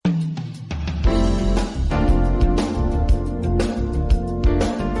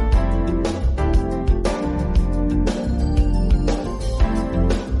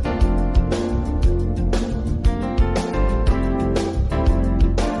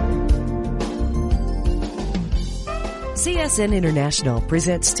CSN International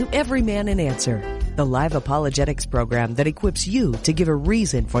presents To Every Man an Answer, the live apologetics program that equips you to give a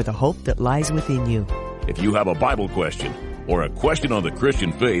reason for the hope that lies within you. If you have a Bible question or a question on the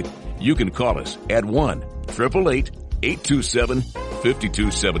Christian faith, you can call us at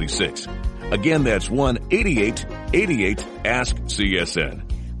 1-888-827-5276. Again, that's 1-8888-ASK-CSN.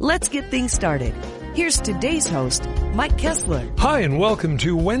 Let's get things started. Here's today's host, Mike Kessler. Hi, and welcome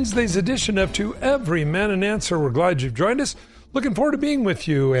to Wednesday's edition of To Every Man an Answer. We're glad you've joined us. Looking forward to being with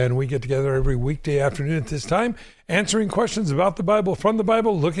you, and we get together every weekday afternoon at this time, answering questions about the Bible, from the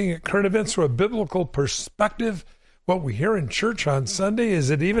Bible, looking at current events from a biblical perspective. What we hear in church on Sunday, is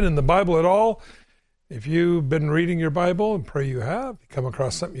it even in the Bible at all? If you've been reading your Bible, and pray you have, you come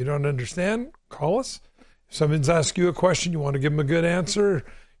across something you don't understand, call us. If someone's asked you a question, you want to give them a good answer,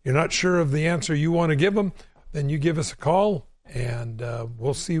 you're not sure of the answer you want to give them, then you give us a call, and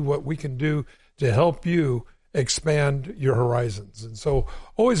we'll see what we can do to help you expand your horizons. And so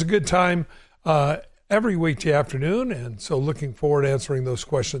always a good time every weekday afternoon, and so looking forward to answering those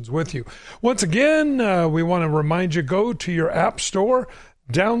questions with you. Once again, we want to remind you, go to your app store,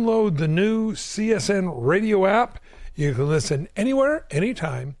 download the new CSN radio app. You can listen anywhere,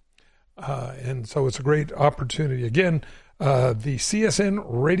 anytime, and so it's a great opportunity. Again, the CSN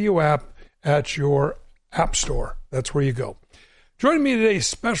radio app at your app store. That's where you go. Joining me today,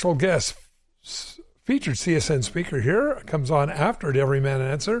 special guest, featured CSN speaker here, comes on after To Every Man an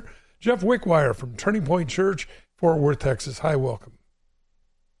Answer, Jeff Wickwire from Turning Point Church, Fort Worth, Texas. Hi, welcome.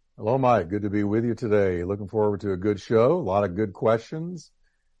 Hello, Mike. Good to be with you today. Looking forward to a good show, a lot of good questions.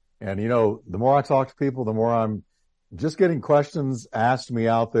 And, you know, the more I talk to people, the more I'm just getting questions asked me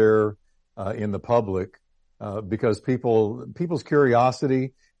out there in the public because people's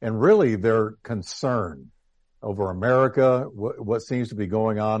curiosity and really their concern over America, what seems to be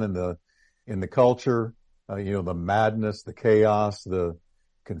going on in the culture, the madness, the chaos, the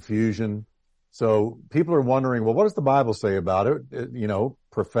confusion. So people are wondering, well, what does the Bible say about it?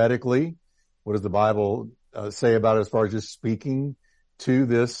 Prophetically, what does the Bible say about it as far as just speaking to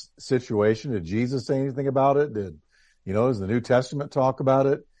this situation? Did Jesus say anything about it? Does the New Testament talk about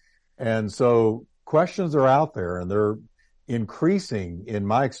it? And so questions are out there, and they're increasing in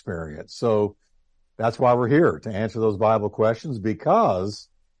my experience. So that's why we're here, to answer those Bible questions, because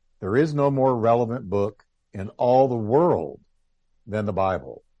there is no more relevant book in all the world than the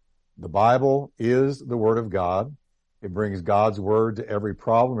Bible. The Bible is the Word of God. It brings God's Word to every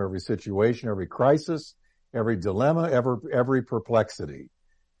problem, every situation, every crisis, every dilemma, every perplexity.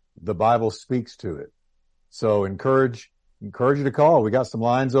 The Bible speaks to it. So encourage you to call. We got some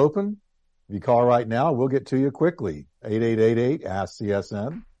lines open. If you call right now, we'll get to you quickly.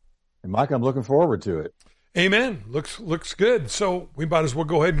 8888-ASK-CSN. And Mike, I'm looking forward to it. Amen. Looks good. So we might as well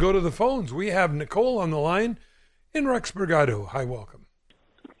go ahead and go to the phones. We have Nicole on the line in Rexburg, Idaho. Hi, welcome.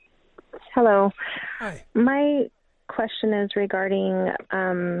 Hello. Hi. My question is regarding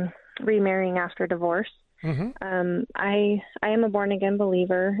remarrying after divorce. Mm-hmm. I am a born-again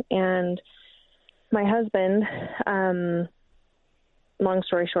believer, and my husband, long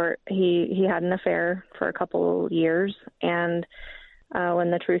story short, he had an affair for a couple years, and when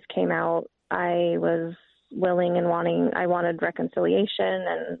the truth came out, I was willing and I wanted reconciliation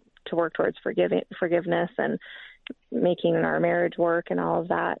and to work towards forgiveness and making our marriage work and all of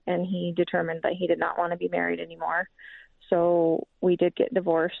that. And he determined that he did not want to be married anymore. So we did get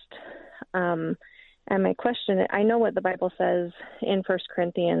divorced. And my question, I know what the Bible says in 1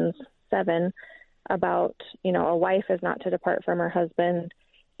 Corinthians 7 about, a wife is not to depart from her husband.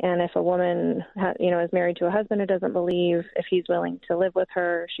 And if a woman, is married to a husband who doesn't believe, if he's willing to live with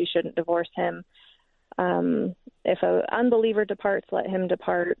her, she shouldn't divorce him. If an unbeliever departs, let him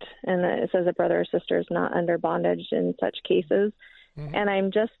depart. And it says a brother or sister is not under bondage in such cases. Mm-hmm. And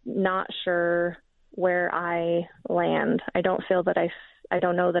I'm just not sure where I land. I don't feel that I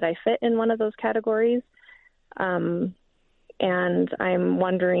don't know that I fit in one of those categories. And I'm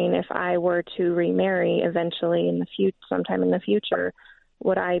wondering if I were to remarry eventually sometime in the future,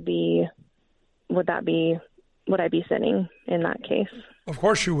 would I be sinning in that case? Of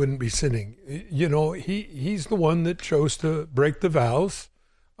course you wouldn't be sinning. He's the one that chose to break the vows.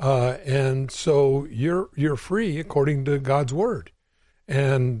 And so you're free according to God's word.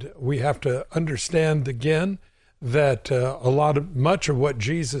 And we have to understand again that much of what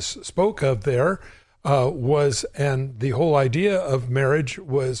Jesus spoke of there and the whole idea of marriage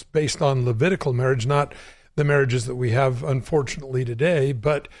was based on Levitical marriage, not the marriages that we have, unfortunately, today.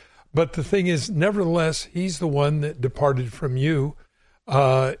 But the thing is, nevertheless, he's the one that departed from you.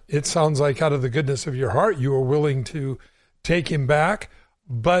 It sounds like out of the goodness of your heart, you were willing to take him back.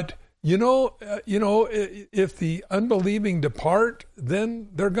 But if the unbelieving depart, then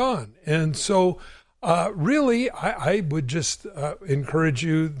they're gone. And so really, I would just encourage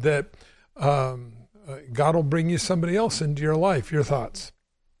you that God will bring you somebody else into your life. Your thoughts?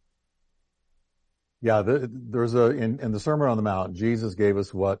 Yeah, there's in the Sermon on the Mount, Jesus gave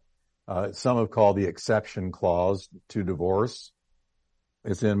us what some have called the exception clause to divorce.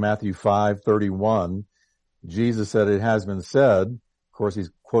 It's in Matthew 5:31. Jesus said, "It has been said," of course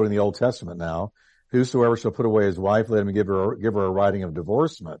he's quoting the Old Testament now, "Whosoever shall put away his wife, let him give her a writing of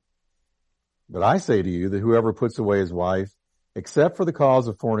divorcement. But I say to you that whoever puts away his wife, except for the cause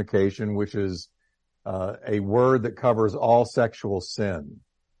of fornication," which is a word that covers all sexual sin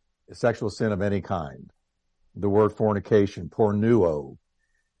of any kind. The word fornication, pornuo,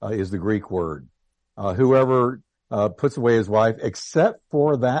 is the Greek word. Whoever puts away his wife, except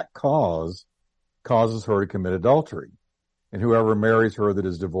for that cause, causes her to commit adultery. And whoever marries her that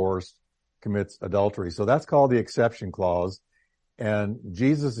is divorced commits adultery. So that's called the exception clause. And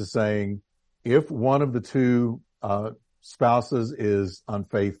Jesus is saying, if one of the two spouses is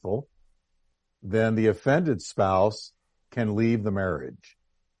unfaithful, then the offended spouse can leave the marriage.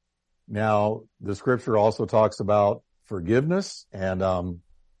 Now, the scripture also talks about forgiveness, and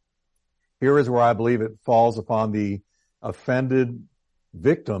here is where I believe it falls upon the offended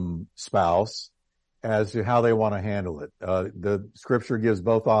victim spouse as to how they want to handle it. The scripture gives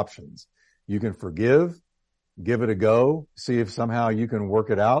both options. You can forgive, give it a go, see if somehow you can work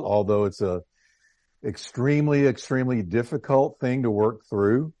it out, although it's a extremely, extremely difficult thing to work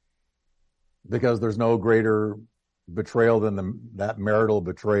through because there's no greater betrayal than that marital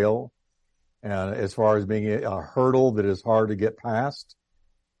betrayal. And as far as being a hurdle that is hard to get past,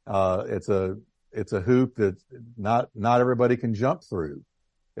 it's a hoop that not everybody can jump through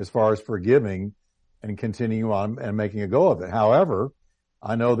as far as forgiving and continue on and making a go of it. However,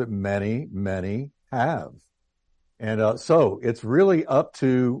 I know that many, many have. And so it's really up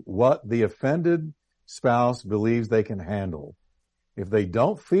to what the offended spouse believes they can handle. If they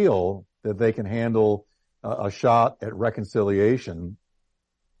don't feel that they can handle a shot at reconciliation,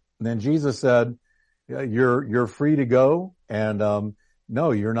 then Jesus said, you're free to go. And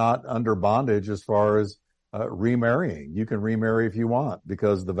no, you're not under bondage as far as remarrying. You can remarry if you want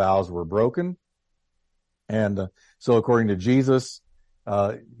because the vows were broken. And so according to Jesus,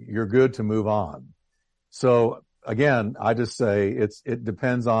 you're good to move on. So again, I just say it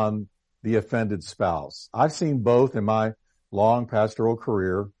depends on the offended spouse. I've seen both in my long pastoral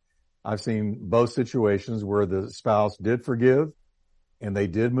career. I've seen both situations where the spouse did forgive and they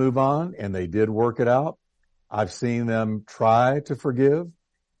did move on and they did work it out. I've seen them try to forgive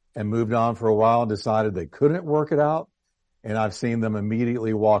and moved on for a while and decided they couldn't work it out. And I've seen them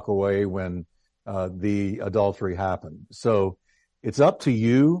immediately walk away when the adultery happened. So it's up to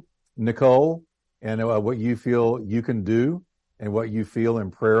you, Nicole, and what you feel you can do and what you feel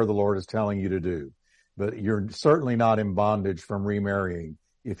in prayer the Lord is telling you to do. But you're certainly not in bondage from remarrying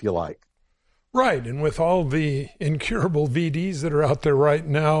if you like. Right. And with all the incurable VDs that are out there right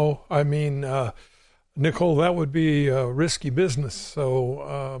now, I mean, Nicole, that would be a risky business.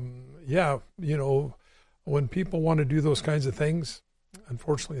 So, yeah, when people want to do those kinds of things,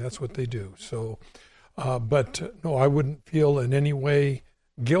 unfortunately, that's what they do. So, but no, I wouldn't feel in any way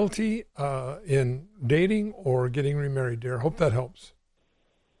guilty in dating or getting remarried, dear. Hope that helps.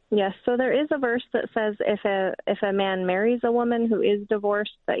 Yes, so there is a verse that says if a man marries a woman who is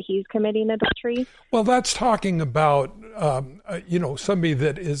divorced, that he's committing adultery. Well, that's talking about, somebody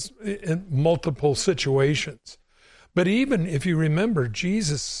that is in multiple situations. But even if you remember,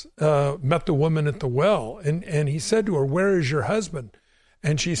 Jesus met the woman at the well, and he said to her, "Where is your husband?"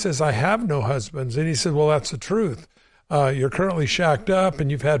 And she says, "I have no husbands." And he said, "Well, that's the truth. You're currently shacked up, and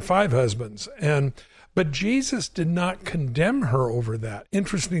you've had 5 husbands." But Jesus did not condemn her over that,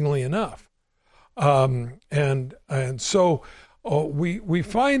 interestingly enough. And so we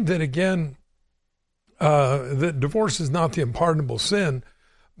find that, again, that divorce is not the unpardonable sin,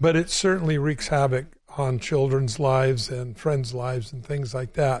 but it certainly wreaks havoc on children's lives and friends' lives and things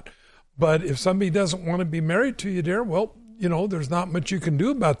like that. But if somebody doesn't want to be married to you, dear, well, there's not much you can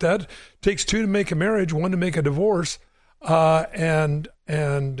do about that. It takes 2 to make a marriage, 1 to make a divorce.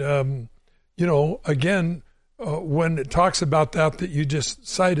 Again, when it talks about that you just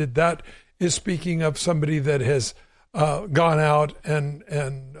cited, that is speaking of somebody that has gone out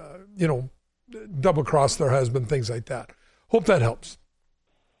and double-crossed their husband, things like that. Hope that helps.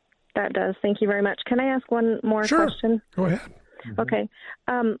 That does. Thank you very much. Can I ask one more question? Go ahead. Okay.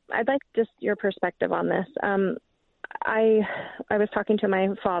 I'd like just your perspective on this. I was talking to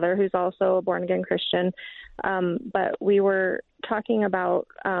my father, who's also a born-again Christian, but we were talking about,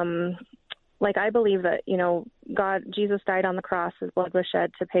 I believe that, Jesus died on the cross, his blood was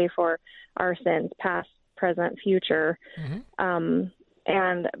shed to pay for our sins, past, present, future. Mm-hmm.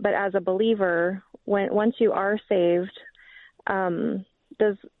 But as a believer, once you are saved,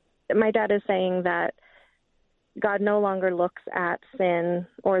 my dad is saying that God no longer looks at sin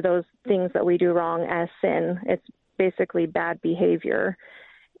or those things that we do wrong as sin. It's basically bad behavior.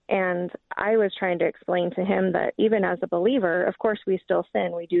 And I was trying to explain to him that even as a believer, of course, we still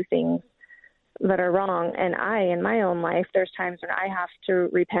sin. We do things that are wrong. And in my own life, there's times when I have to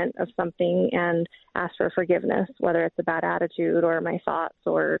repent of something and ask for forgiveness, whether it's a bad attitude or my thoughts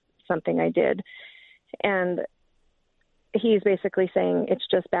or something I did. And he's basically saying it's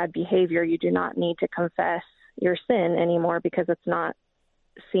just bad behavior. You do not need to confess your sin anymore because it's not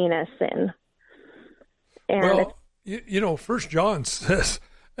seen as sin. And well, First John says,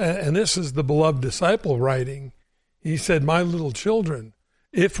 and this is the beloved disciple writing, he said, "My little children,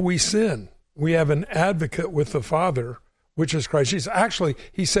 if we sin, we have an advocate with the Father, which is Christ."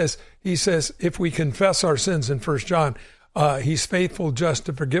 He says, if we confess our sins in First John, he's faithful, just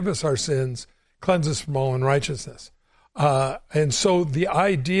to forgive us our sins, cleanse us from all unrighteousness. And so the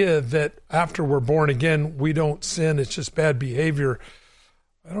idea that after we're born again, we don't sin, it's just bad behavior,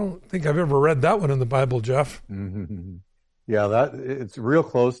 I don't think I've ever read that one in the Bible, Jeff. Mm-hmm. Yeah, it's real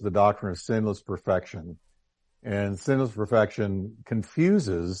close to the doctrine of sinless perfection. And sinless perfection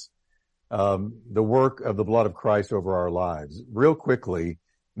confuses the work of the blood of Christ over our lives. Real quickly,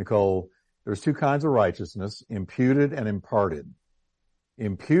 Nicole, there's two kinds of righteousness, imputed and imparted.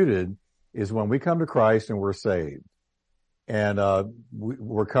 Imputed is when we come to Christ and we're saved. And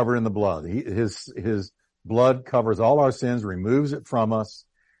we're covered in the blood. His blood covers all our sins, removes it from us,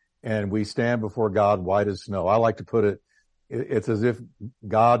 and we stand before God white as snow. I like to put it's as if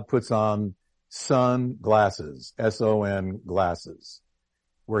God puts on sun glasses, S-O-N glasses,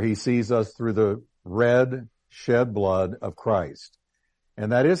 where he sees us through the red shed blood of Christ.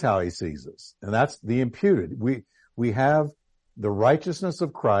 And that is how he sees us. And that's the imputed. We have the righteousness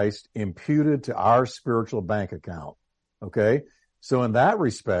of Christ imputed to our spiritual bank account. Okay? So in that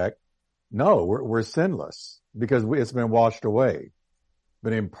respect, no, we're sinless because it's been washed away.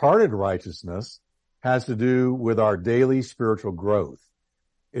 But imparted righteousness has to do with our daily spiritual growth.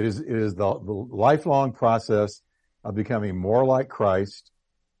 It is the lifelong process of becoming more like Christ,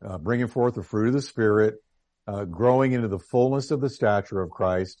 bringing forth the fruit of the Spirit, growing into the fullness of the stature of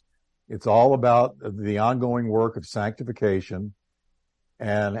Christ. It's all about the ongoing work of sanctification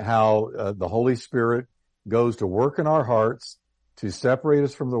and how the Holy Spirit goes to work in our hearts to separate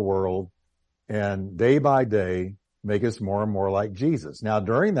us from the world and day by day make us more and more like Jesus. Now,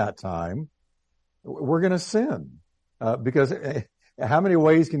 during that time, we're going to sin because how many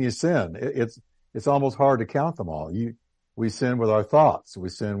ways can you sin? It's almost hard to count them all. We sin with our thoughts. We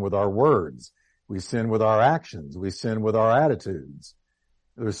sin with our words. We sin with our actions. We sin with our attitudes.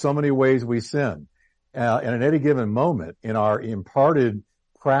 There's so many ways we sin. And at any given moment in our imparted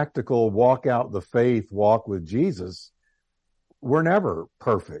practical walk out the faith walk with Jesus, we're never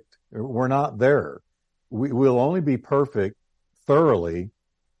perfect. We're not there. We'll only be perfect thoroughly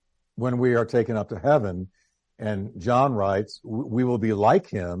when we are taken up to heaven. And John writes, we will be like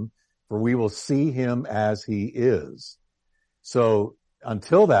him, for we will see him as he is. So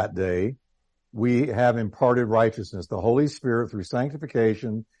until that day, we have imparted righteousness. The Holy Spirit, through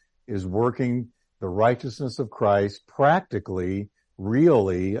sanctification, is working the righteousness of Christ practically,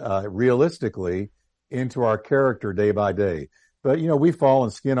 really, realistically into our character day by day. But, we fall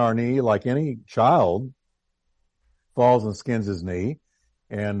and skin our knee like any child falls and skins his knee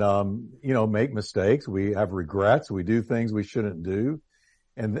and, make mistakes. We have regrets. We do things we shouldn't do.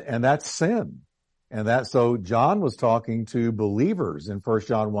 And that's sin. So John was talking to believers in 1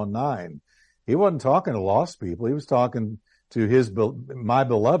 John 1:9. He wasn't talking to lost people. He was talking to my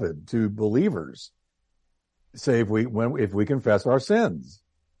beloved, to believers. Say if we confess our sins.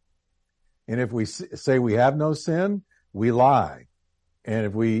 And if we say we have no sin, we lie. And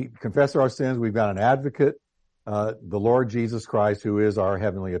if we confess our sins, we've got an advocate, the Lord Jesus Christ, who is our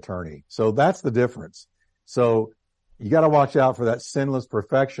heavenly attorney. So that's the difference. So you got to watch out for that sinless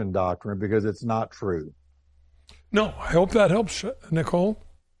perfection doctrine because it's not true. No, I hope that helps, Nicole.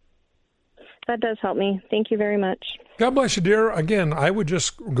 That does help me. Thank you very much. God bless you, dear. Again, I would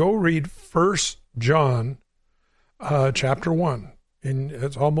just go read 1 John chapter 1. And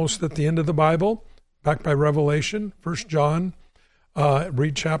it's almost at the end of the Bible, back by Revelation, 1 John.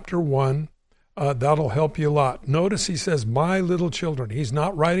 Read chapter 1. That'll help you a lot. Notice he says, my little children. He's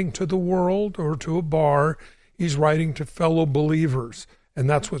not writing to the world or to a bar. He's writing to fellow believers. And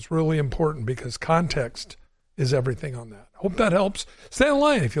that's what's really important because context is everything on that. Hope that helps. Stay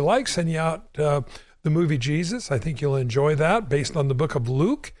online. If you like, send you out the movie Jesus. I think you'll enjoy that, based on the book of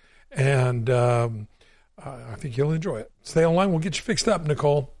Luke. And I think you'll enjoy it. Stay online. We'll get you fixed up,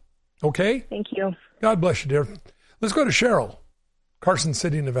 Nicole. Okay? Thank you. God bless you, dear. Let's go to Cheryl, Carson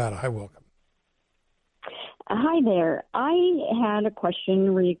City, Nevada. Hi, welcome. Hi there. I had a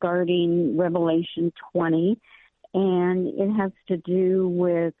question regarding Revelation 20, and it has to do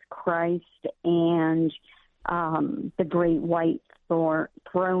with Christ and the great white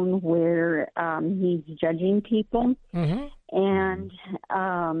throne where he's judging people. Mm-hmm.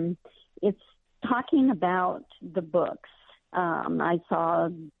 And it's talking about the books. I saw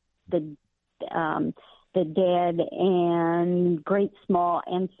the dead and great, small,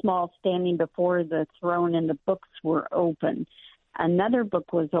 and small standing before the throne, and the books were opened. Another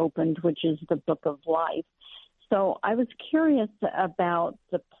book was opened, which is the book of life. So I was curious about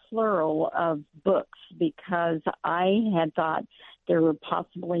the plural of books, because I had thought there were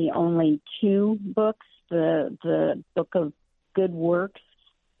possibly only two books, the book of good works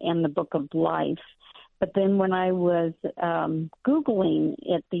and the book of life. But then when I was Googling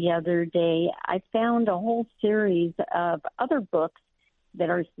it the other day, I found a whole series of other books that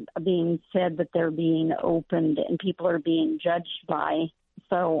are being said that they're being opened and people are being judged by.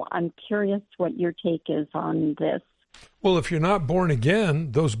 So I'm curious what your take is on this. Well, if you're not born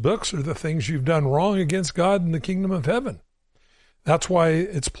again, those books are the things you've done wrong against God in the kingdom of heaven. That's why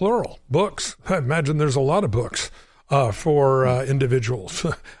it's plural, books. I imagine there's a lot of books for individuals,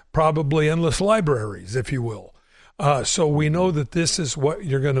 probably endless libraries, if you will. So we know that this is what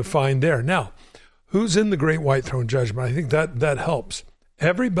you're going to find there. Now, who's in the great white throne judgment? I think that helps.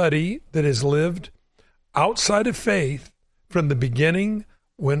 Everybody that has lived outside of faith from the beginning,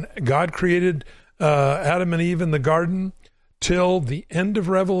 when God created Adam and Eve in the garden, till the end of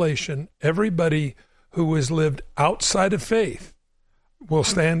Revelation, everybody who has lived outside of faith will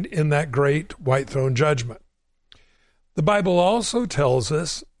stand in that great white throne judgment. The Bible also tells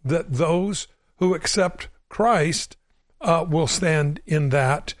us that those who accept Christ will stand in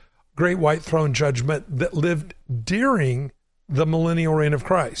that great white throne judgment that lived during the millennial reign of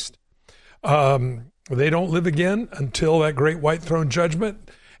Christ. They don't live again until that great white throne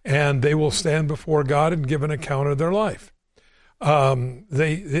judgment, and they will stand before God and give an account of their life. It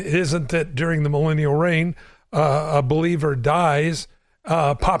isn't that during the millennial reign, a believer dies,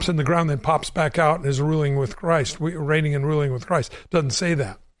 pops in the ground, then pops back out and is ruling with Christ, reigning and ruling with Christ. It doesn't say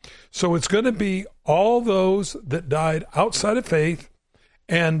that. So it's going to be all those that died outside of faith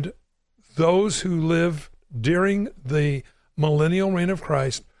and those who live during the millennial reign of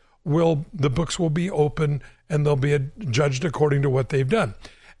Christ. The books will be open and they'll be judged according to what they've done.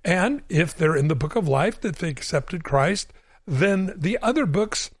 And if they're in the book of life, that they accepted Christ, then the other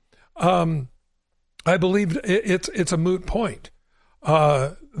books, I believe it's a moot point.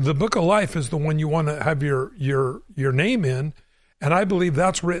 The book of life is the one you want to have your name in, and I believe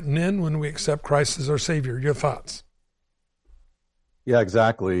that's written in when we accept Christ as our Savior. Your thoughts? Yeah,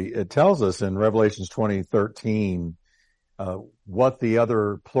 exactly. It tells us in Revelations 20:13 what the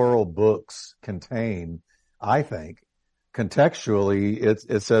other plural books contain. I think contextually,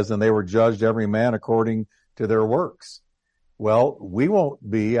 it says, and they were judged every man according to their works. Well, we won't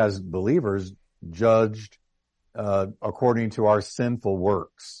be, as believers, judged according to our sinful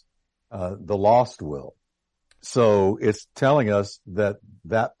works. The lost will. So it's telling us that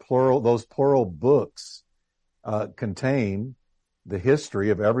those plural books contain the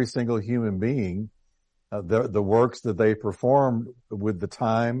history of every single human being, the works that they performed with the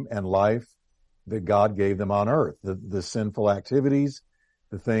time and life that God gave them on earth, the sinful activities,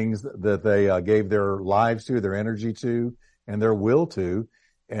 the things that they gave their lives to, their energy to, and their will to,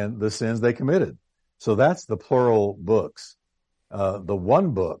 and the sins they committed. So that's the plural books. The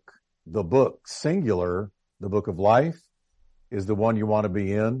one book, the book singular, the book of life, is the one you want to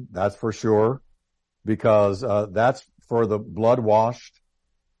be in. That's for sure, because that's for the blood-washed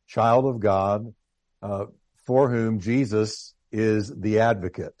child of God, for whom Jesus is the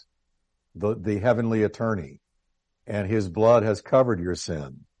advocate, the heavenly attorney, and his blood has covered your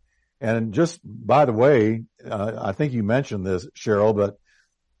sin. And just by the way, I think you mentioned this, Cheryl, but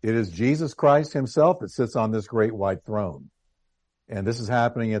it is Jesus Christ himself that sits on this great white throne. And this is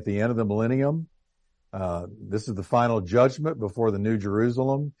happening at the end of the millennium. This is the final judgment before the New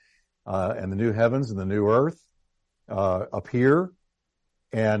Jerusalem and the new heavens and the new earth appear.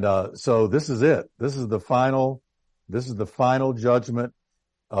 And so this is it. This is the final judgment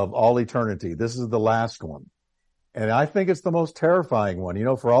of all eternity. This is the last one. And I think it's the most terrifying one.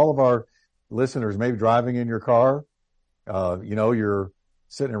 For all of our listeners, maybe driving in your car, you're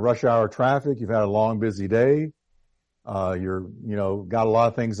sitting in rush hour traffic. You've had a long, busy day. You're, got a lot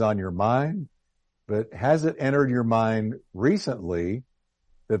of things on your mind. But has it entered your mind recently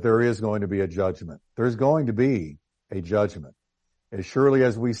that there is going to be a judgment? There's going to be a judgment. As surely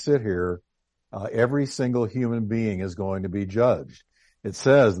as we sit here, every single human being is going to be judged. It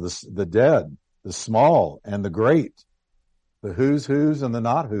says the dead, the small and the great, the who's and the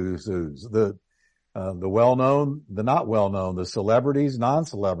not who's, the well-known, the not well-known, the celebrities,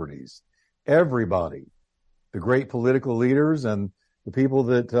 non-celebrities, everybody, the great political leaders and the people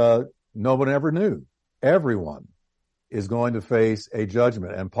that no one ever knew. Everyone is going to face a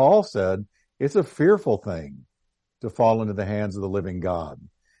judgment. And Paul said it's a fearful thing to fall into the hands of the living God.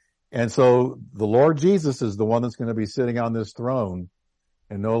 And so the Lord Jesus is the one that's going to be sitting on this throne,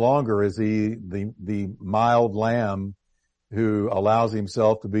 and no longer is he the mild lamb who allows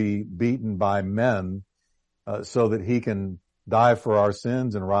himself to be beaten by men so that he can die for our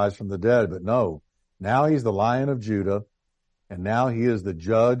sins and rise from the dead. But no, now he's the Lion of Judah, and now he is the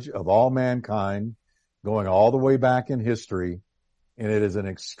judge of all mankind, going all the way back in history. And it is an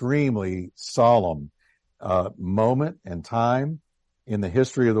extremely solemn moment and time in the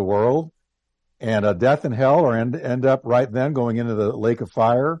history of the world. And death and hell are end up right then going into the lake of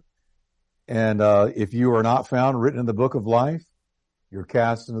fire. And if you are not found written in the book of life, you're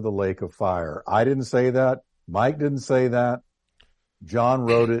cast into the lake of fire. I didn't say that. Mike didn't say that. John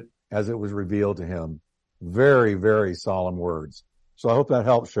wrote it as it was revealed to him. Very, very solemn words. So I hope that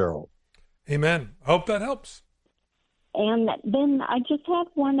helps, Cheryl. Amen. I hope that helps. And then I just have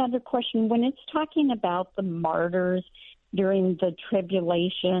one other question. When it's talking about the martyrs during the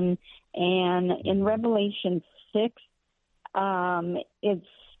tribulation, and in Revelation 6, it's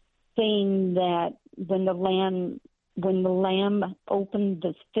saying that when the Lamb opened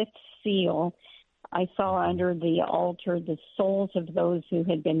the fifth seal, I saw under the altar the souls of those who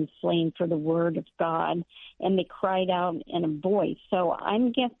had been slain for the word of God, and they cried out in a voice. So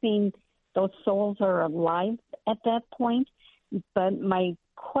I'm guessing those souls are alive at that point. But my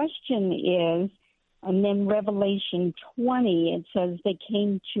question is, and then Revelation 20, it says they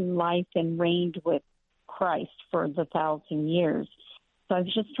came to life and reigned with Christ for the 1,000 years. So I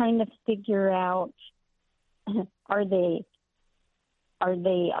was just trying to figure out, are they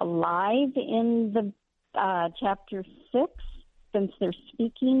alive in the chapter 6 since they're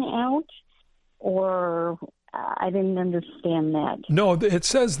speaking out? Or I didn't understand that. No, it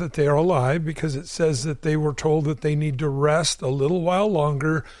says that they are alive because it says that they were told that they need to rest a little while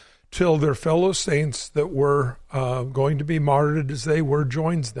longer till their fellow saints that were going to be martyred as they were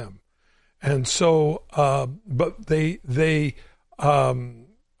joins them. And so, but they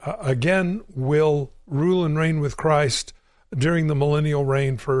again will rule and reign with Christ during the millennial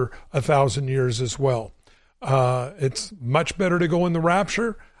reign for 1,000 years as well. It's much better to go in the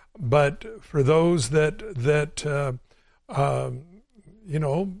rapture, but for those that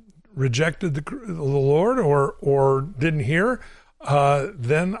rejected the Lord or didn't hear,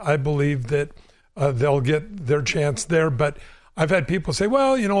 then I believe that they'll get their chance there. But I've had people say,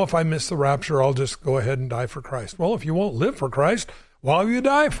 well, if I miss the rapture, I'll just go ahead and die for Christ. Well, if you won't live for Christ, why will you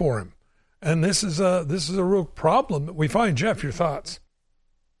die for him? And this is a real problem that we find. Jeff, your thoughts?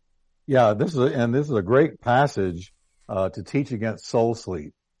 Yeah, this is a great passage to teach against soul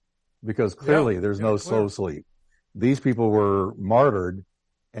sleep, because clearly there's no soul sleep. These people were martyred,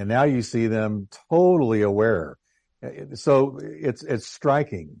 and now you see them totally aware. So it's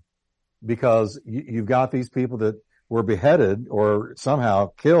striking, because you've got these people that were beheaded or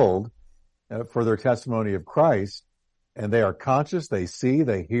somehow killed for their testimony of Christ, and they are conscious, they see,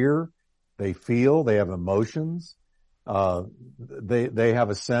 they hear, they feel, they have emotions. They have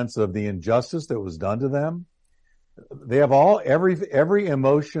a sense of the injustice that was done to them. They have every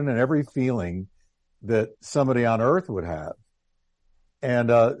emotion and every feeling that somebody on earth would have.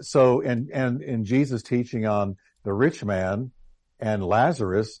 And so in Jesus' teaching on the rich man and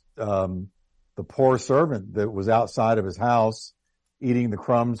Lazarus, the poor servant that was outside of his house eating the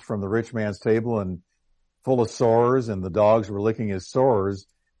crumbs from the rich man's table and full of sores, and the dogs were licking his sores,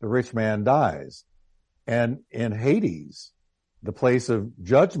 the rich man dies. And in Hades, the place of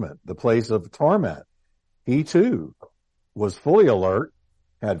judgment, the place of torment, he too was fully alert,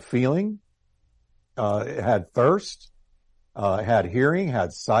 had feeling, had thirst, had hearing,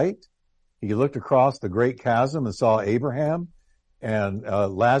 had sight. He looked across the great chasm and saw Abraham and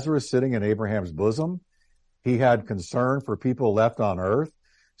Lazarus sitting in Abraham's bosom. He had concern for people left on earth.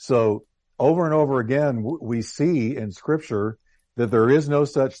 So over and over again, we see in Scripture that there is no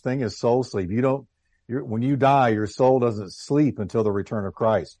such thing as soul sleep. When you die, your soul doesn't sleep until the return of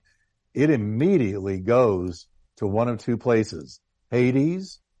Christ. It immediately goes to one of two places.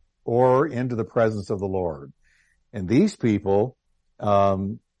 Hades, or into the presence of the Lord. And these people,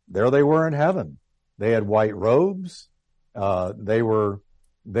 there they were in heaven. They had white robes. They were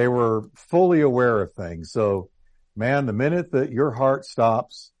fully aware of things. So, man, the minute that your heart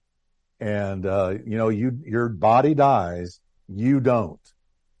stops and, your body dies, you don't.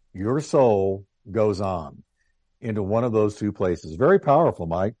 Your soul goes on into one of those two places. Very powerful,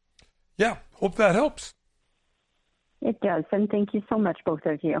 Mike. Yeah. Hope that helps. It does. And thank you so much, both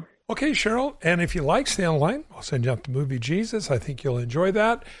of you. Okay, Cheryl. And if you like, stay on the line. I'll send you out the movie Jesus. I think you'll enjoy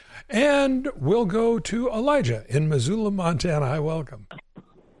that. And we'll go to Elijah in Missoula, Montana. Hi, welcome.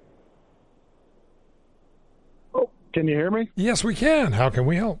 Oh, can you hear me? Yes, we can. How can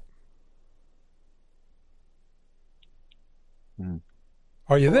we help?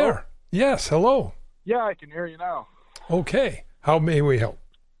 Are you there? Yes. Hello. Yeah, I can hear you now. Okay. How may we help?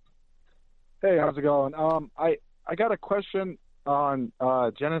 Hey, how's it going? I got a question on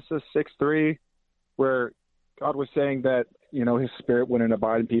Genesis 6:3, where God was saying that, his spirit wouldn't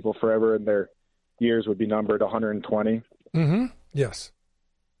abide in people forever and their years would be numbered 120. Mm-hmm. Yes.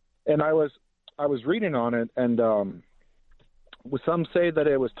 And I was reading on it, and some say that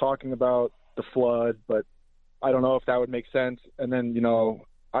it was talking about the flood, but I don't know if that would make sense. And then,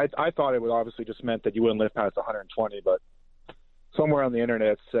 I thought it would obviously just meant that you wouldn't live past 120, but somewhere on the internet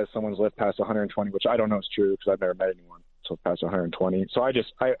it says someone's lived past 120, which I don't know is true because I've never met anyone so past 120. So I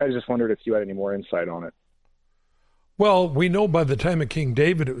just wondered if you had any more insight on it. Well, we know by the time of King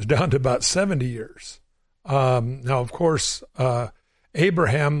David, it was down to about 70 years. Now, of course,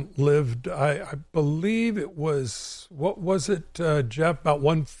 Abraham lived, I believe it was, what was it, Jeff, about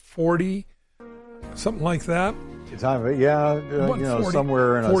 140, something like that? Somewhere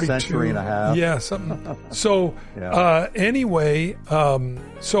in a 42, century and a half. Yeah, something. So, anyway,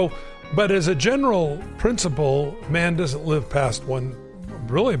 but as a general principle, man doesn't live past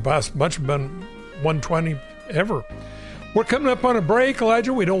much than 120 ever. We're coming up on a break,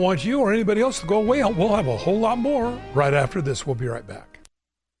 Elijah. We don't want you or anybody else to go away. We'll have a whole lot more right after this. We'll be right back.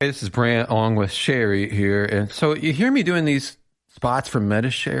 Hey, this is Brant along with Sherry here. And so you hear me doing these spots for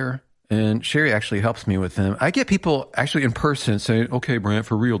MediShare, and Sherry actually helps me with them. I get people actually in person saying, okay, Brant,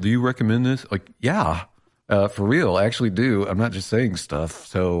 for real, do you recommend this? Like, yeah, for real, I actually do. I'm not just saying stuff.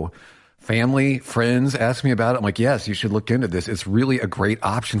 So family, friends ask me about it. I'm like, yes, you should look into this. It's really a great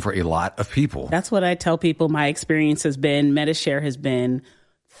option for a lot of people. That's what I tell people. My experience has been, MediShare has been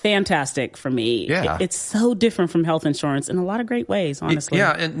fantastic for me. Yeah. It's so different from health insurance in a lot of great ways, honestly.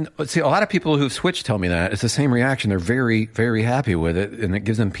 Yeah, and see, a lot of people who've switched tell me that. It's the same reaction. They're very, very happy with it, and it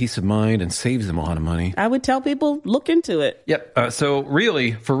gives them peace of mind and saves them a lot of money. I would tell people, look into it. Yep. So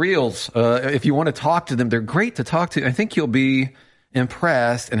really, for reals, if you want to talk to them, they're great to talk to. I think you'll be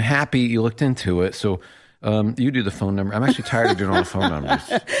impressed and happy you looked into it. So you do the phone number. I'm actually tired of doing all the phone numbers.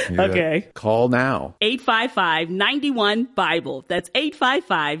 Okay. Call now. 855-91-BIBLE. That's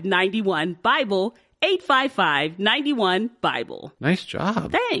 855-91-BIBLE. 855-91-BIBLE. Nice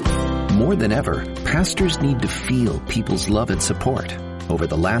job. Thanks. More than ever, pastors need to feel people's love and support. Over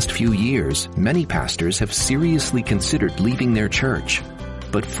the last few years, many pastors have seriously considered leaving their church.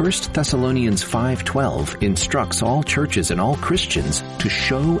 But 1 Thessalonians 5:12 instructs all churches and all Christians to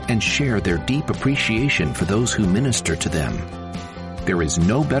show and share their deep appreciation for those who minister to them. There is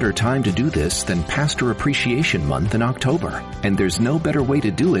no better time to do this than Pastor Appreciation Month in October. And there's no better way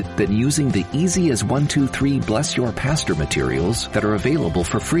to do it than using the easy as 1, 2, 3 Bless Your Pastor materials that are available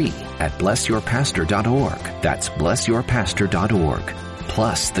for free at blessyourpastor.org. That's blessyourpastor.org.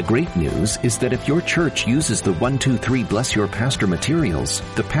 Plus, the great news is that if your church uses the 1, 2, 3 Bless Your Pastor materials,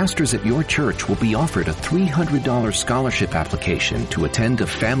 the pastors at your church will be offered a $300 scholarship application to attend a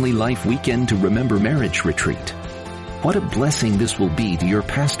Family Life Weekend to Remember Marriage retreat. What a blessing this will be to your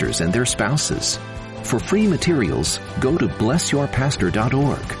pastors and their spouses. For free materials, go to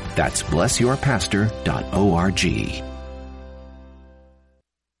blessyourpastor.org. That's blessyourpastor.org.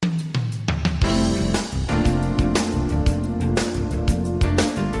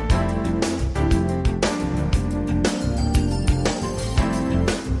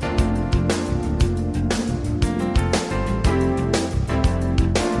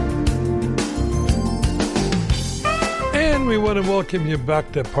 We want to welcome you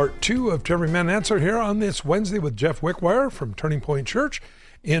back to part 2 of To Every Man Answer here on this Wednesday with Jeff Wickwire from Turning Point Church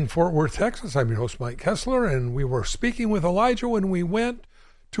in Fort Worth, Texas. I'm your host, Mike Kessler, and we were speaking with Elijah when we went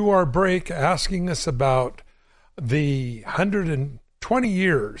to our break, asking us about the 120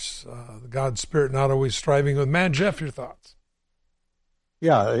 years, God's Spirit not always striving with man. Jeff, your thoughts?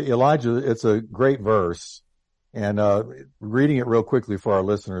 Yeah, Elijah, it's a great verse. And reading it real quickly for our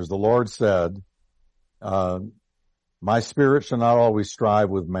listeners, the Lord said, My spirit shall not always strive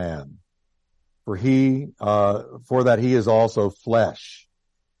with man, for that he is also flesh.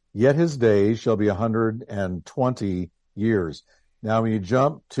 Yet his days shall be 120 years. Now, when you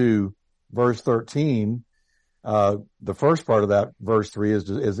jump to verse 13, the first part of that verse 3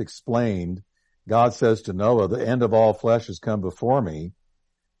 is explained. God says to Noah, the end of all flesh has come before me,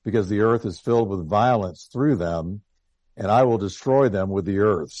 because the earth is filled with violence through them, and I will destroy them with the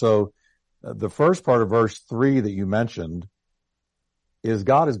earth. So the first part of verse 3 that you mentioned is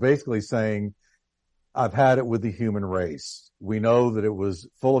God is basically saying, I've had it with the human race. We know that it was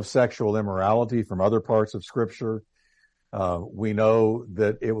full of sexual immorality from other parts of Scripture. We know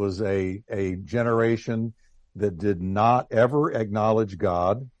that it was a generation that did not ever acknowledge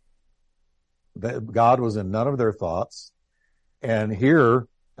God, that God was in none of their thoughts. And here,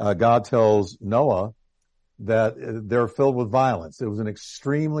 God tells Noah that they're filled with violence. It was an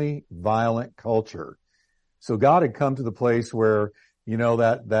extremely violent culture. So God had come to the place where,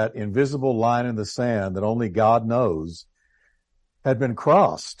 that invisible line in the sand that only God knows had been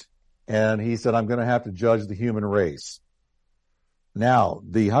crossed. And he said, I'm going to have to judge the human race. Now,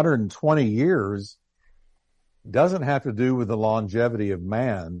 the 120 years doesn't have to do with the longevity of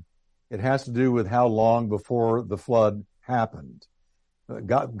man. It has to do with how long before the flood happened.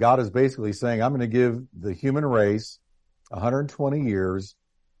 God is basically saying, I'm going to give the human race 120 years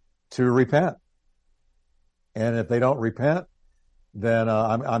to repent. And if they don't repent, then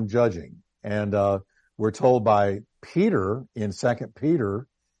I'm judging. And we're told by Peter in 2 Peter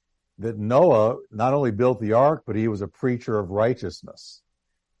that Noah not only built the ark, but he was a preacher of righteousness.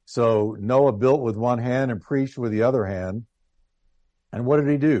 So Noah built with one hand and preached with the other hand. And what did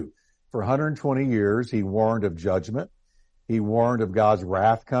he do? For 120 years, he warned of judgment. He warned of God's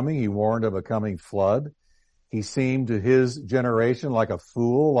wrath coming. He warned of a coming flood. He seemed to his generation like a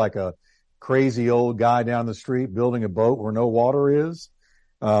fool, like a crazy old guy down the street building a boat where no water is.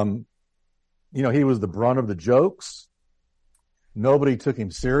 He was the brunt of the jokes. Nobody took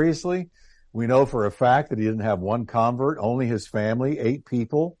him seriously. We know for a fact that he didn't have one convert. Only his family, 8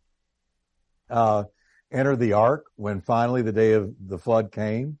 people, entered the ark when finally the day of the flood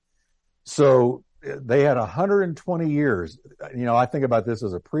came. So they had 120 years. I think about this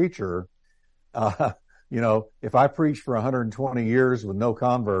as a preacher. If I preached for 120 years with no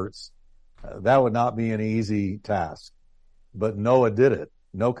converts, that would not be an easy task. But Noah did it.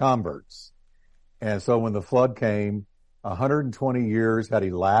 No converts. And so when the flood came, 120 years had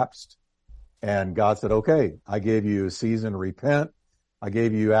elapsed, and God said, okay, I gave you a season to repent. I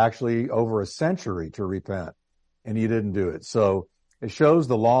gave you actually over a century to repent, and you didn't do it. So it shows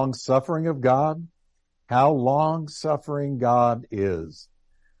the long suffering of God, how long suffering God is.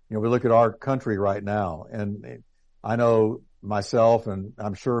 We look at our country right now, and I know myself, and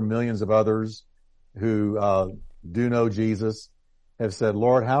I'm sure millions of others who do know Jesus have said,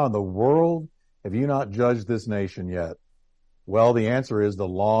 Lord, how in the world have you not judged this nation yet? Well, the answer is the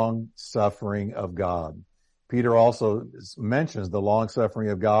long suffering of God. Peter also mentions the long suffering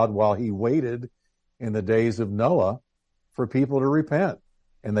of God while he waited in the days of Noah for people to repent,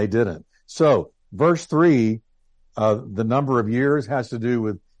 and they didn't. So verse 3, the number of years has to do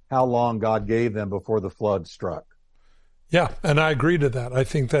with how long God gave them before the flood struck. Yeah, and I agree to that. I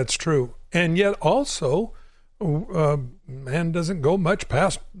think that's true. And yet also, man doesn't go much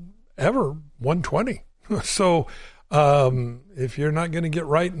past ever 120. So if you're not going to get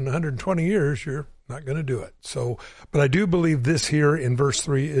right in 120 years, you're not going to do it. So, but I do believe this here in verse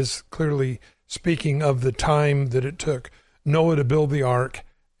 3 is clearly speaking of the time that it took Noah to build the ark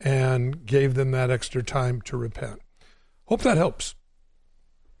and gave them that extra time to repent. Hope that helps.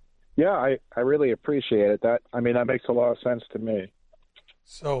 Yeah, I really appreciate it. That makes a lot of sense to me.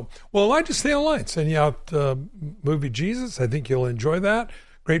 So, well, Elijah, stay online. Send you out the movie Jesus. I think you'll enjoy that.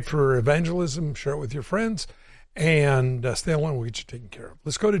 Great for evangelism. Share it with your friends. And stay online. We'll get you taken care of.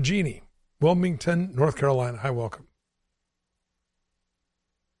 Let's go to Jeannie, Wilmington, North Carolina. Hi, welcome.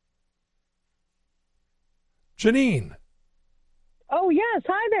 Janine. Oh, yes.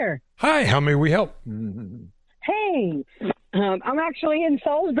 Hi there. Hi. How may we help? Hey, I'm actually in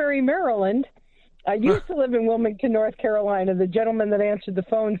Salisbury, Maryland. I used to live in Wilmington, North Carolina. The gentleman that answered the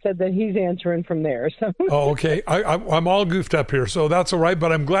phone said that he's answering from there. So. Oh, okay. I'm all goofed up here, so that's all right.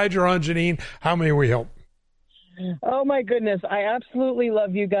 But I'm glad you're on, Janine. How may we help? Oh, my goodness. I absolutely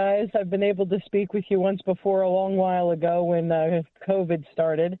love you guys. I've been able to speak with you once before a long while ago when COVID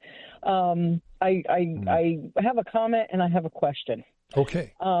started. I have a comment and I have a question.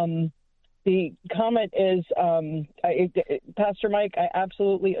 Okay. The comment is, Pastor Mike, I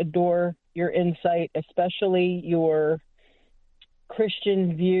absolutely adore your insight, especially your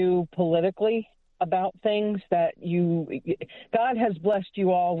Christian view politically. about things that God has blessed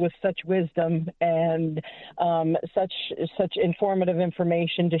you all with such wisdom and such informative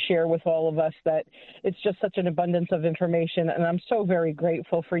information to share with all of us, that it's just such an abundance of information. And I'm so very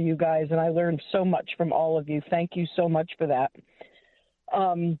grateful for you guys, and I learned so much from all of you. Thank you so much for that.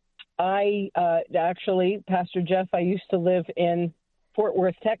 Actually, Pastor Jeff, I used to live in Fort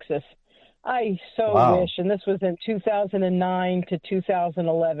Worth, Texas. I wish, and this was in 2009 to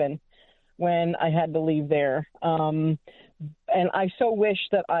 2011 when I had to leave there. And I so wish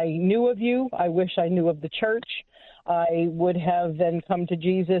that I knew of you. I wish I knew of the church. I would have then come to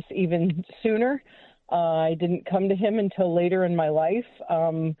Jesus even sooner. I didn't come to him until later in my life,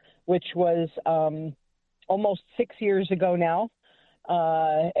 which was almost 6 years ago now.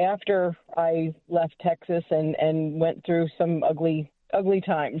 After I left Texas and went through some ugly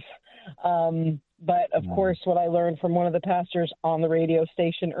times. But of course, what I learned from one of the pastors on the radio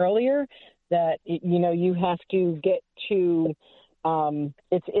station earlier, that, you have to get to,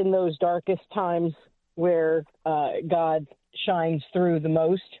 it's in those darkest times where God shines through the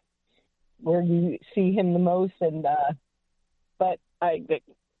most, where you see him the most. And, but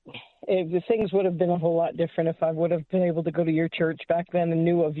things would have been a whole lot different if I would have been able to go to your church back then and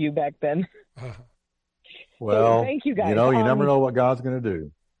knew of you back then. Well, so thank you guys. You never know what God's going to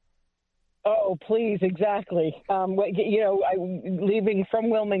do. Oh, please, exactly. Leaving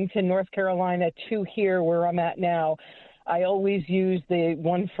from Wilmington, North Carolina to here where I'm at now, I always use the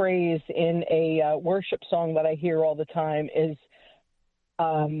one phrase in a worship song that I hear all the time is,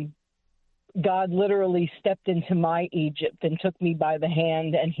 God literally stepped into my Egypt and took me by the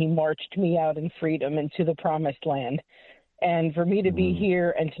hand, and he marched me out in freedom into the promised land. And for me to be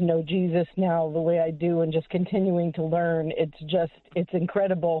here and to know Jesus now the way I do and just continuing to learn, it's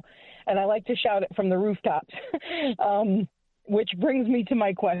incredible. And I like to shout it from the rooftops, which brings me to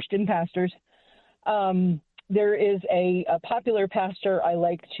my question, pastors. There is a popular pastor I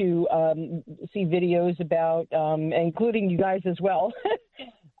like to see videos about, including you guys as well,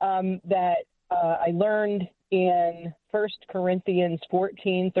 that I learned in 1 Corinthians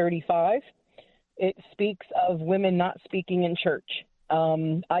 14:35. It speaks of women not speaking in church.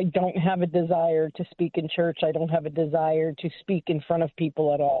 I don't have a desire to speak in church. I don't have a desire to speak in front of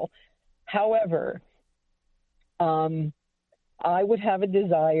people at all. However, I would have a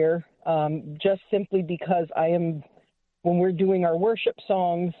desire just simply because when we're doing our worship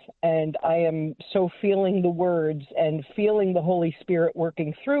songs and I am so feeling the words and feeling the Holy Spirit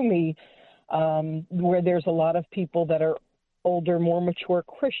working through me, where there's a lot of people that are older, more mature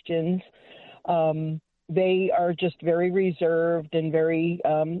Christians, they are just very reserved and very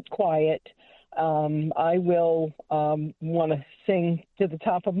quiet. I will want to sing to the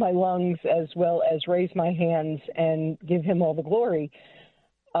top of my lungs as well as raise my hands and give him all the glory,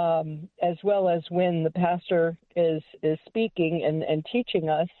 as well as when the pastor is speaking and teaching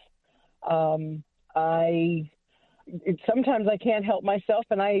us. Sometimes I can't help myself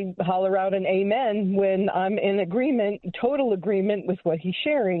and I holler out an amen when I'm in total agreement with what he's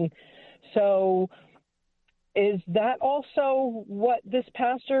sharing. So is that also what this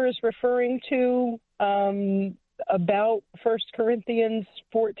pastor is referring to about 1 Corinthians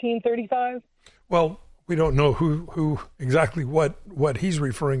 14:35? Well, we don't know who exactly what he's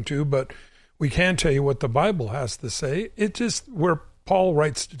referring to, but we can tell you what the Bible has to say. It's just where Paul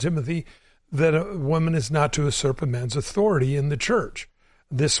writes to Timothy that a woman is not to usurp a man's authority in the church.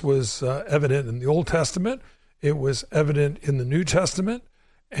 This was evident in the Old Testament. It was evident in the New Testament.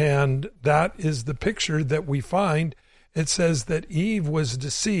 And that is the picture that we find. It says that Eve was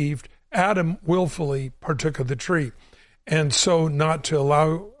deceived. Adam willfully partook of the tree. And so not to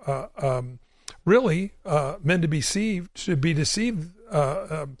allow men to be deceived.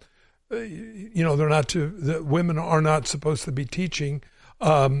 The women are not supposed to be teaching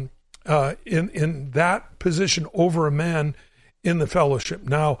in that position over a man in the fellowship.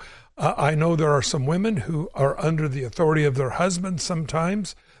 Now, I know there are some women who are under the authority of their husbands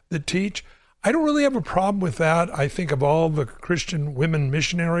sometimes that teach. I don't really have a problem with that. I think of all the Christian women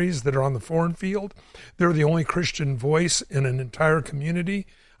missionaries that are on the foreign field. They're the only Christian voice in an entire community.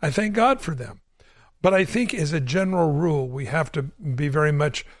 I thank God for them. But I think as a general rule, we have to be very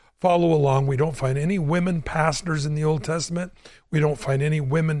much follow along. We don't find any women pastors in the Old Testament. We don't find any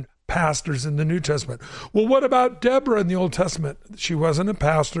women pastors in the New Testament. Well, what about Deborah in the Old Testament? She wasn't a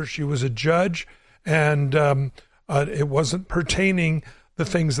pastor. She was a judge, and it wasn't pertaining the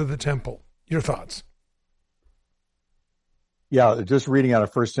things of the temple. Your thoughts? Yeah, just reading out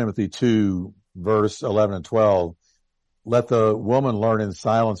of 1 Timothy 2, verse 11 and 12, let the woman learn in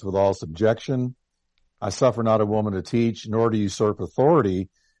silence with all subjection. I suffer not a woman to teach, nor to usurp authority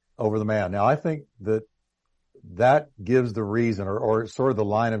over the man. Now, I think that gives the reason or sort of the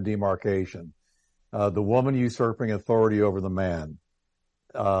line of demarcation. The woman usurping authority over the man.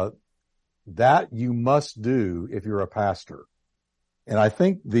 That you must do if you're a pastor. And I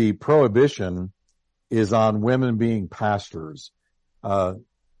think the prohibition is on women being pastors.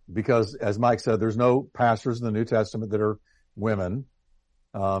 Because as Mike said, there's no pastors in the New Testament that are women.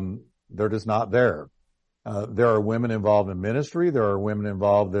 They're just not there. There are women involved in ministry. There are women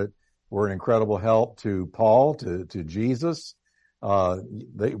involved that were an incredible help to Paul, to Jesus.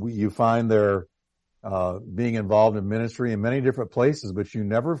 You find their being involved in ministry in many different places, but you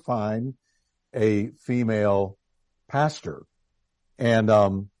never find a female pastor. And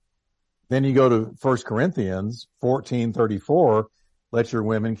then you go to 1 Corinthians 14:34, let your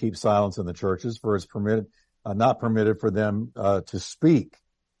women keep silence in the churches, for it's not permitted for them to speak,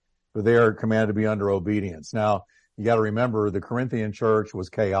 but they are commanded to be under obedience. Now, you got to remember the Corinthian church was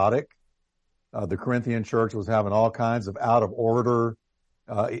chaotic. The Corinthian church was having all kinds of out of order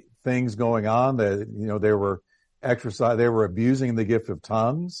things going on. They were abusing the gift of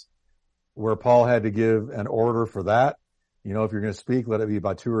tongues, where Paul had to give an order for that. If you're going to speak, let it be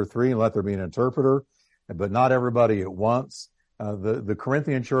by 2 or 3 and let there be an interpreter, but not everybody at once. The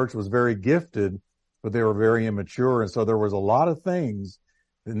Corinthian church was very gifted, but they were very immature. And so there was a lot of things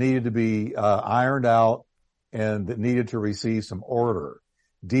that needed to be ironed out and that needed to receive some order.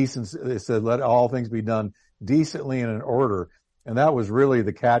 Decency, it said, let all things be done decently and in order. And that was really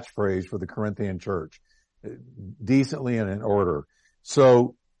the catchphrase for the Corinthian church, decently and in order.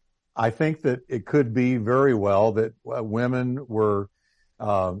 So I think that it could be very well that women were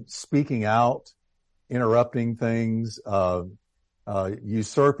speaking out, interrupting things,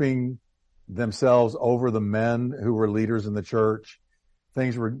 usurping themselves over the men who were leaders in the church.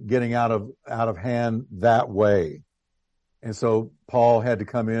 Things were getting out of hand that way. And so Paul had to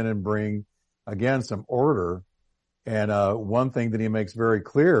come in and bring, again, some order. And one thing that he makes very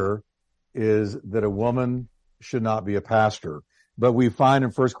clear is that a woman should not be a pastor. But we find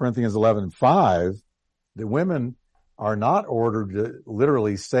in 1 Corinthians 11:5 that women are not ordered to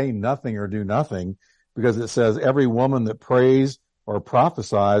literally say nothing or do nothing, because it says every woman that prays or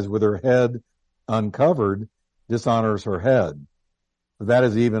prophesies with her head uncovered dishonors her head. That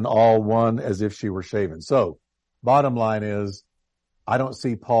is even all one as if she were shaven. So bottom line is, I don't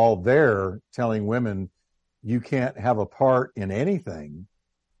see Paul there telling women you can't have a part in anything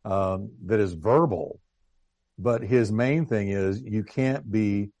that is verbal. But his main thing is you can't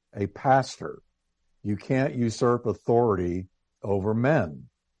be a pastor. You can't usurp authority over men.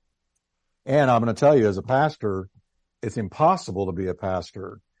 And I'm going to tell you, as a pastor, it's impossible to be a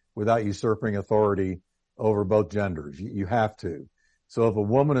pastor without usurping authority over both genders. You have to. So if a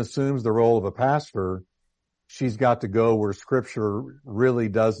woman assumes the role of a pastor, she's got to go where Scripture really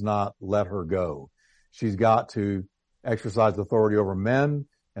does not let her go. She's got to exercise authority over men,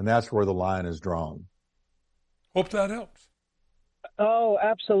 and that's where the line is drawn. Hope that helps. Oh,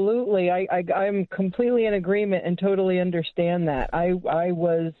 absolutely. I'm completely in agreement and totally understand that. I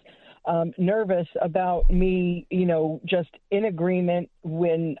was nervous about me, just in agreement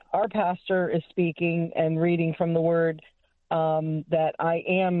when our pastor is speaking and reading from the Word, that I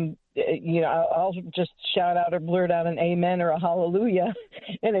am, I'll just shout out or blurt out an amen or a hallelujah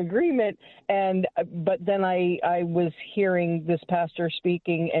in agreement. But then I was hearing this pastor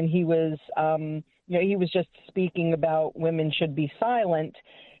speaking, and he was, he was just speaking about women should be silent.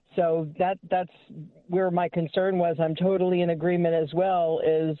 So that's where my concern was. I'm totally in agreement as well,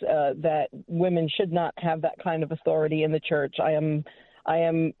 is that women should not have that kind of authority in the church. I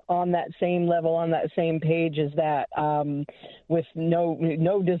am on that same level, on that same page as that, with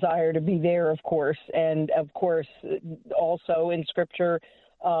no desire to be there, of course. And of course, also in Scripture,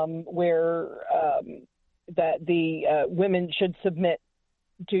 where that the women should submit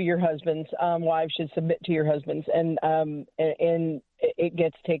to your husbands, wives should submit to your husbands, and it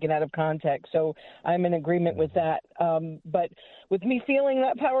gets taken out of context. So I'm in agreement with that. But with me feeling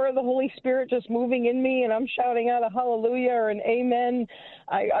that power of the Holy Spirit just moving in me, and I'm shouting out a hallelujah or an amen,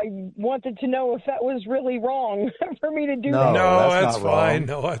 I wanted to know if that was really wrong for me to do that. No, that's fine. Wrong.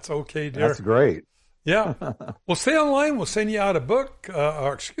 No, that's okay, dear. That's great. Yeah. Well, stay online. We'll send you out a book,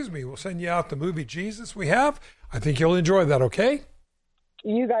 we'll send you out the movie Jesus we have. I think you'll enjoy that, okay?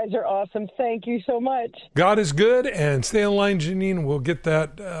 You guys are awesome. Thank you so much. God is good, and stay online, Janine. We'll get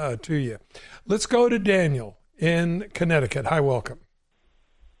that to you. Let's go to Daniel in Connecticut. Hi, welcome.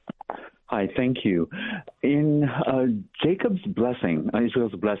 Hi, thank you. In Jacob's blessing,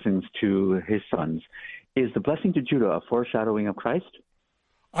 Israel's blessings to his sons, is the blessing to Judah a foreshadowing of Christ?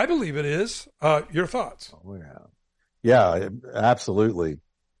 I believe it is. Your thoughts? Oh, yeah. Yeah, absolutely.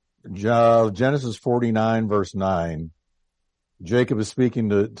 Genesis 49, verse 9, Jacob is speaking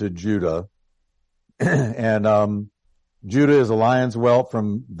to Judah, and Judah is a lion's whelp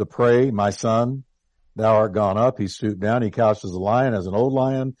from the prey, my son. Thou art gone up. He stooped down. He couched as a lion, as an old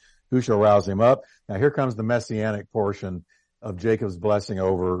lion. Who shall rouse him up? Now here comes the messianic portion of Jacob's blessing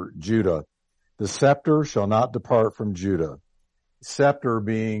over Judah. The scepter shall not depart from Judah. Scepter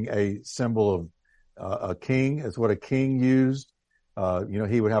being a symbol of a king. It's what a king used.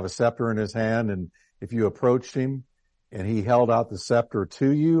 He would have a scepter in his hand, and if you approached him and he held out the scepter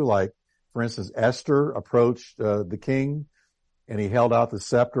to you, like, for instance, Esther approached the king and he held out the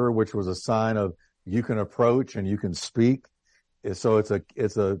scepter, which was a sign of you can approach and you can speak. So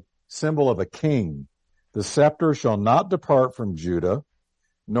it's a symbol of a king. The scepter shall not depart from Judah,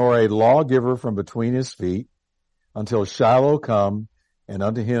 nor a lawgiver from between his feet, until Shiloh come, and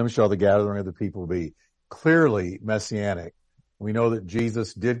unto him shall the gathering of the people be. Clearly messianic. We know that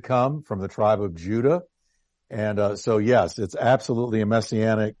Jesus did come from the tribe of Judah. And so, yes, it's absolutely a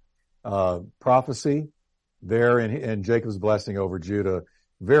messianic prophecy there in Jacob's blessing over Judah.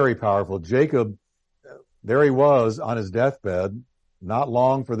 Very powerful. Jacob, there he was on his deathbed, not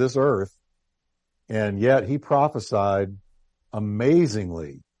long for this earth, and yet he prophesied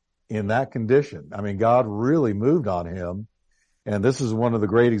amazingly in that condition. I mean, God really moved on him, and this is one of the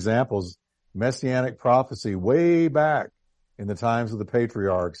great examples, messianic prophecy way back in the times of the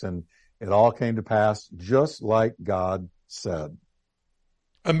patriarchs, and it all came to pass just like God said.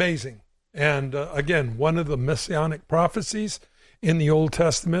 Amazing. And again, one of the messianic prophecies in the Old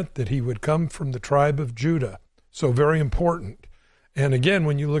Testament, that he would come from the tribe of Judah. So very important. And again,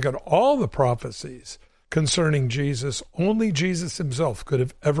 when you look at all the prophecies concerning Jesus, only Jesus himself could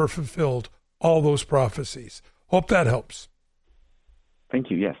have ever fulfilled all those prophecies. Hope that helps. Thank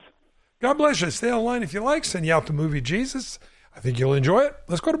you. Yes. God bless you. Stay on the line if you like. Send you out the movie Jesus. I think you'll enjoy it.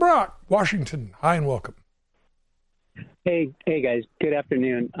 Let's go to Brock, Washington. Hi and welcome. Hey guys. Good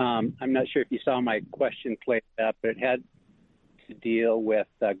afternoon. I'm not sure if you saw my question played up, but it had to deal with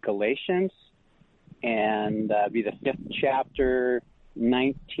Galatians and be the 5th chapter,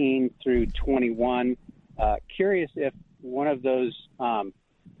 19 through 21. Curious if one of those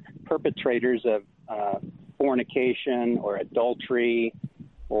perpetrators of fornication or adultery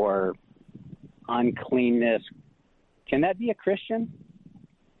or uncleanness, can that be a Christian?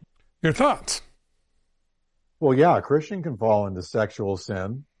 Your thoughts? Well, yeah, a Christian can fall into sexual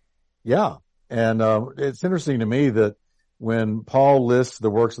sin. Yeah. And it's interesting to me that when Paul lists the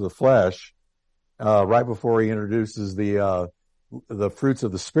works of the flesh, right before he introduces the fruits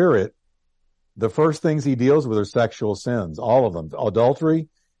of the Spirit, the first things he deals with are sexual sins, all of them. Adultery,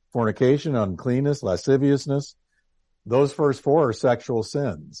 fornication, uncleanness, lasciviousness. Those first 4 are sexual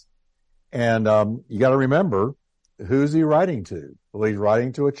sins. And you got to remember, who's he writing to? Well, he's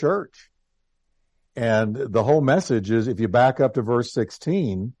writing to a church. And the whole message is, if you back up to verse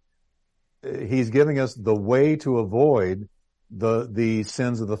 16, he's giving us the way to avoid the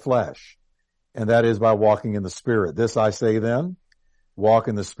sins of the flesh. And that is by walking in the Spirit. This I say then, walk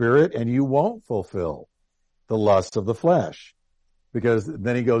in the Spirit, and you won't fulfill the lusts of the flesh. Because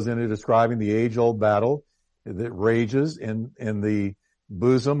then he goes into describing the age-old battle that rages in the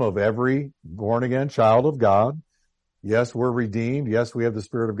bosom of every born-again child of God. Yes, we're redeemed. Yes, we have the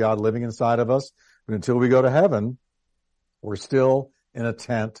Spirit of God living inside of us. But until we go to heaven, we're still in a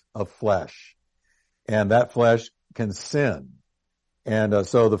tent of flesh. And that flesh can sin. And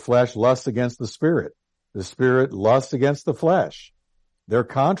so the flesh lusts against the Spirit. The Spirit lusts against the flesh. They're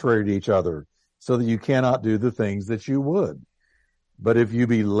contrary to each other, so that you cannot do the things that you would. But if you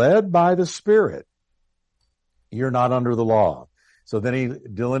be led by the Spirit, you're not under the law. So then he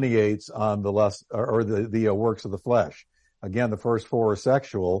delineates on the lust or the works of the flesh. Again, the first 4 are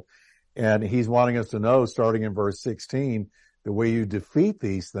sexual, and he's wanting us to know, starting in verse 16, the way you defeat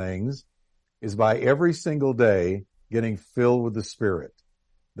these things is by every single day getting filled with the Spirit.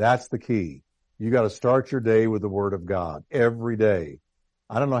 That's the key. You got to start your day with the Word of God every day.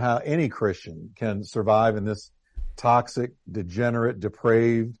 I don't know how any Christian can survive in this toxic, degenerate,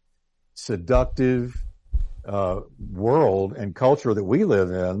 depraved, seductive world and culture that we live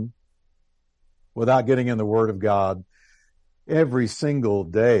in without getting in the Word of God every single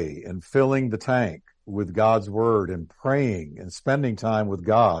day and filling the tank with God's Word and praying and spending time with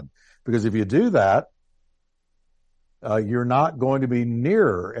God. Because if you do that, you're not going to be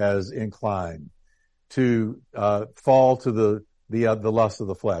near as inclined to fall to the lust of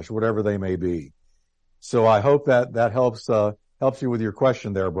the flesh, whatever they may be. So I hope that helps you with your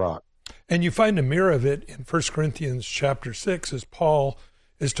question there, Brock. And you find a mirror of it in 1 Corinthians chapter 6 as Paul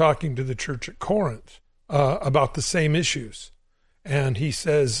is talking to the church at Corinth about the same issues. And he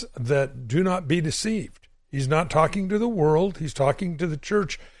says that do not be deceived. He's not talking to the world. He's talking to the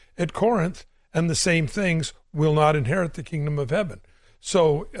church at Corinth, and the same things will not inherit the kingdom of heaven.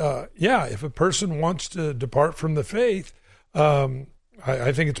 So, if a person wants to depart from the faith,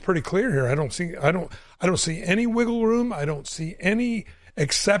 I think it's pretty clear here. I don't see any wiggle room. I don't see any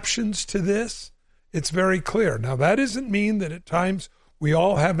exceptions to this. It's very clear. Now, that doesn't mean that at times we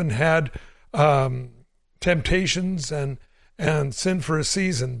all haven't had temptations and sin for a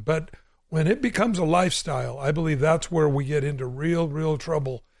season, but when it becomes a lifestyle, I believe that's where we get into real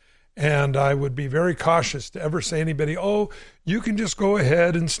trouble. And I would be very cautious to ever say anybody, oh, you can just go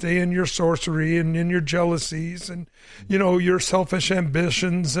ahead and stay in your sorcery and in your jealousies and, your selfish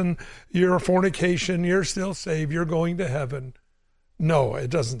ambitions and your fornication. You're still saved. You're going to heaven. No, it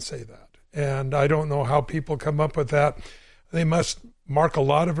doesn't say that. And I don't know how people come up with that. They must mark a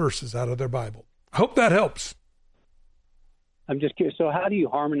lot of verses out of their Bible. I hope that helps. I'm just curious. So how do you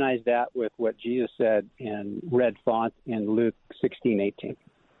harmonize that with what Jesus said in red font in Luke 16:18?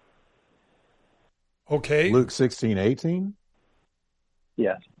 Okay. Luke 16:18?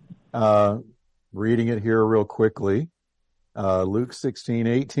 Yes. Reading it here real quickly. Luke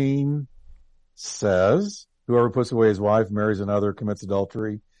 16:18 says, whoever puts away his wife, marries another, commits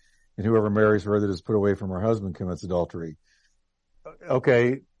adultery, and whoever marries her that is put away from her husband commits adultery.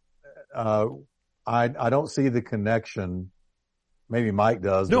 Okay. I don't see the connection. Maybe Mike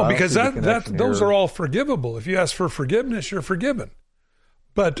does. No, because those are all forgivable. If you ask for forgiveness, you're forgiven.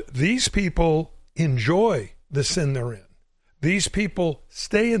 But these people enjoy the sin they're in. These people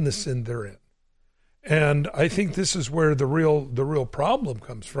stay in the sin they're in. And I think this is where the real problem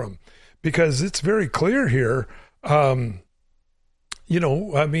comes from, because it's very clear here.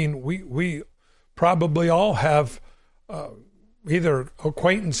 We probably all have either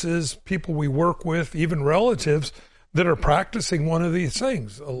acquaintances, people we work with, even relatives that are practicing one of these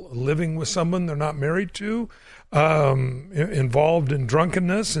things, living with someone they're not married to, involved in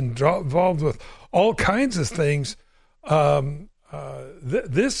drunkenness, and involved with all kinds of things.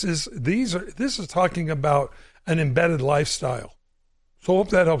 This is talking about an embedded lifestyle. So I hope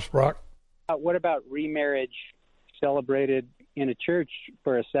that helps, Brock. What about remarriage celebrated in a church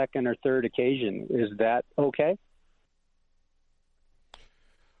for a second or third occasion? Is that okay?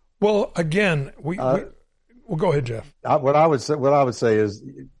 Well, again, well, go ahead, Jeff. What I would say is,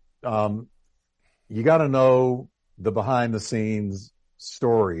 you got to know the behind the scenes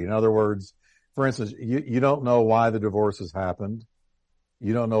story. In other words, for instance, you don't know why the divorce has happened.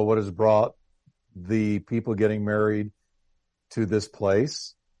 You don't know what has brought the people getting married to this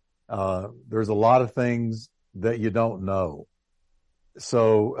place. There's a lot of things that you don't know.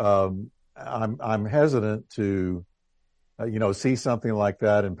 So, I'm hesitant to, see something like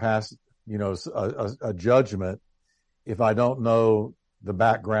that and pass, a judgment if I don't know the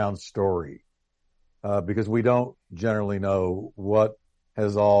background story, because we don't generally know what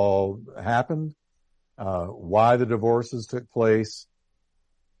has all happened, why the divorces took place,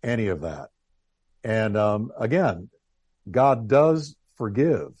 any of that. And, again, God does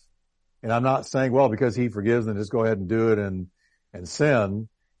forgive. And I'm not saying, well, because he forgives, then just go ahead and do it and sin.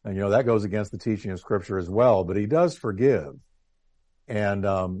 And, that goes against the teaching of Scripture as well. But he does forgive.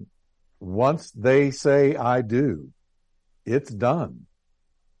 And once they say, I do, it's done.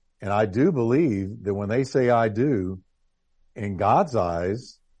 And I do believe that when they say I do, in God's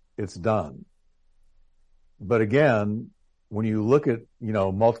eyes, it's done. But again, when you look at,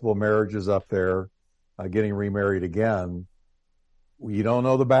 multiple marriages up there, getting remarried again, you don't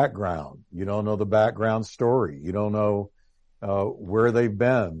know the background. You don't know the background story. You don't know where they've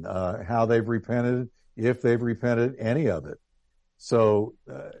been, how they've repented, if they've repented, any of it. So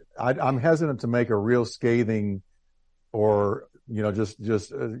I'm hesitant to make a real scathing or,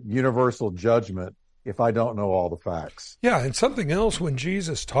 just a universal judgment if I don't know all the facts. Yeah, and something else, when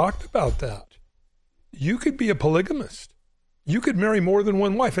Jesus talked about that, you could be a polygamist. You could marry more than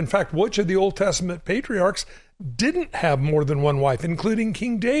one wife. In fact, which of the Old Testament patriarchs didn't have more than one wife, including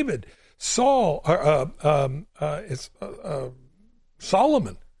King David, Solomon?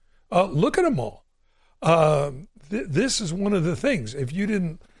 Look at them all. This is one of the things. If you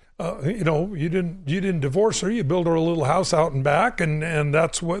didn't, you didn't divorce her, you built her a little house out and back, and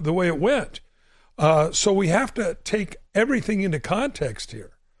that's the way it went. So we have to take everything into context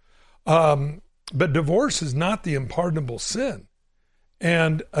here. But divorce is not the unpardonable sin.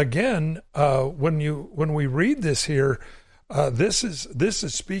 And again, when we read this here, this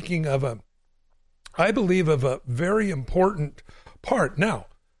is speaking of I believe of a very important part. Now,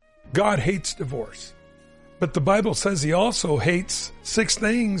 God hates divorce, but the Bible says he also hates 6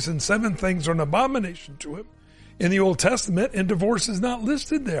 things, and 7 things are an abomination to him. in the Old Testament, and divorce is not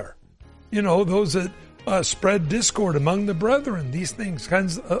listed there. You know, those that spread discord among the brethren, these things,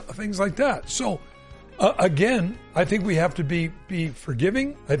 kinds of things like that. So, again, I think we have to be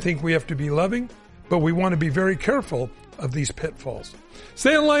forgiving. I think we have to be loving, but we want to be very careful of these pitfalls.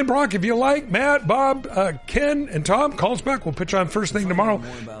 Stay on line, Brock, if you like. Matt, Bob, Ken, and Tom, call us back. We'll pitch on first thing tomorrow. To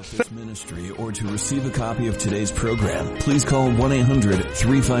find out more about this ministry or to receive a copy of today's program, please call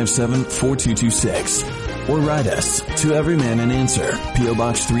 1-800-357-4226 or write us to Every Man an Answer, P.O.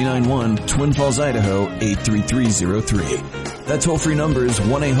 Box 391, Twin Falls, Idaho 83303. That toll-free number is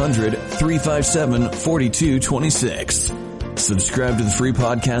 1-800-357-4226. Subscribe to the free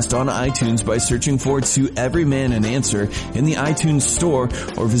podcast on iTunes by searching for To Every Man an Answer in the iTunes store,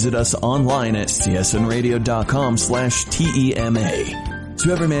 or visit us online at csnradio.com/TEMA.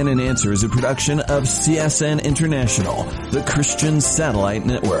 To Every Man an Answer is a production of CSN International, the Christian Satellite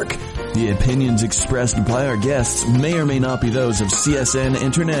Network. The opinions expressed by our guests may or may not be those of CSN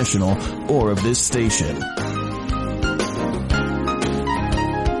International or of this station.